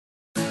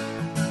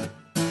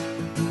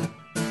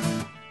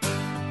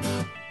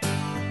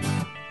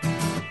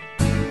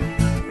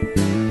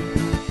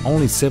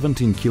Only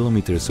 17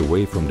 kilometers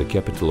away from the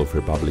capital of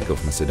Republic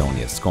of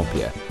Macedonia,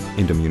 Skopje,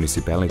 in the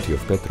Municipality of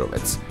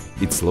Petrovec,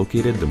 it's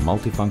located the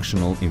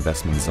multifunctional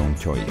investment zone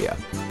Choilia.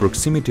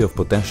 Proximity of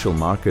potential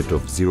market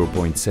of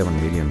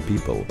 0.7 million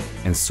people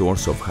and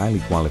source of highly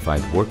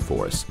qualified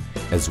workforce,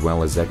 as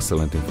well as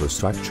excellent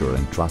infrastructure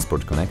and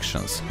transport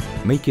connections,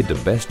 make it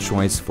the best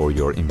choice for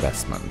your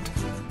investment.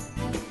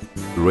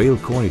 Rail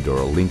corridor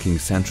linking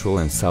Central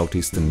and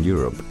Southeastern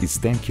Europe is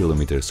 10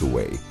 kilometers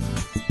away.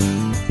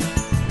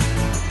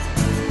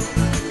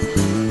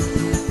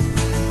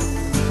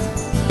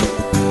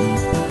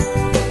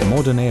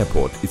 Modern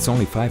airport is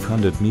only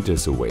 500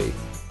 meters away,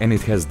 and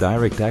it has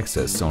direct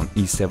access on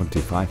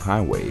E75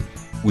 highway,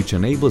 which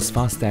enables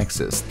fast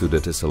access to the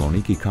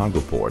Thessaloniki cargo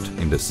port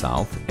in the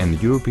south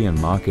and European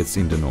markets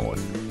in the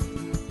north.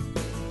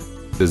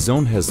 The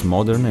zone has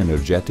modern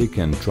energetic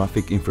and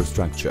traffic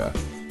infrastructure,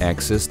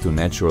 access to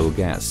natural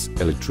gas,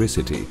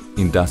 electricity,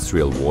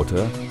 industrial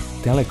water,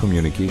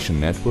 telecommunication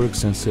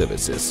networks and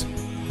services.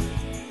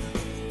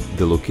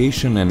 The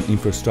location and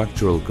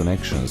infrastructural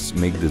connections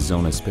make the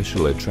zone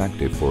especially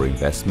attractive for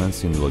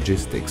investments in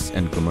logistics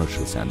and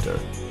commercial center.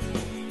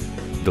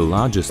 The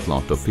largest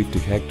lot of 50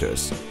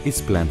 hectares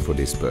is planned for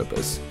this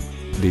purpose.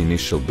 The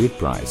initial bid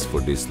price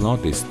for this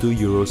lot is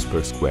 €2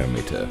 per square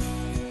meter.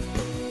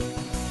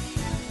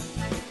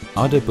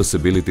 Other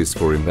possibilities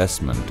for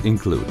investment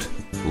include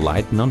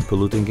light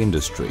non-polluting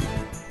industry,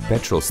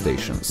 petrol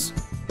stations,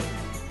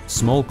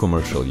 small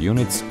commercial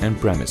units and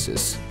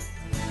premises,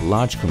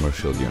 large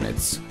commercial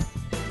units,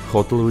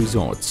 hotel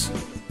resorts,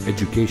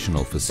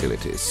 educational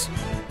facilities,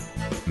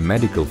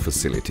 medical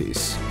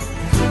facilities.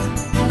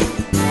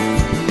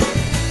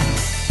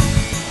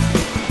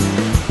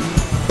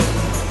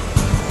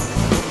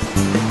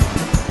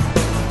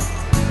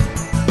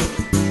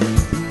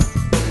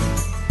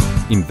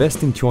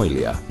 Invest in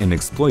Choilia and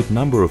exploit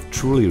number of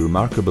truly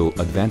remarkable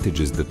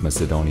advantages that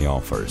Macedonia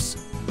offers.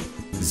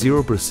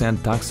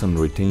 0% tax on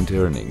retained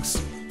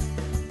earnings,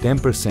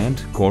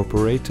 10%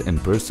 corporate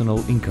and personal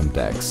income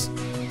tax,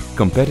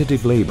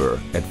 competitive labor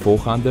at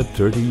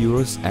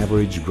 €430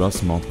 average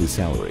gross monthly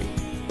salary,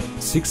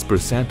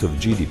 6% of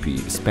GDP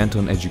spent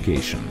on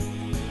education.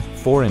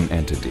 Foreign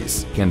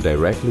entities can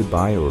directly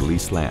buy or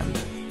lease land.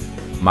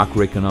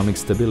 Macroeconomic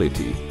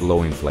stability,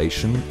 low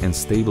inflation and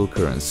stable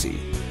currency.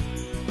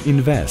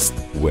 Invest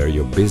where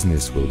your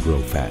business will grow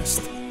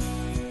fast.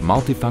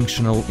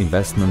 Multifunctional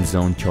Investment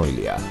Zone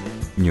Choilia,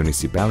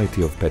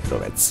 Municipality of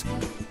Petrovec.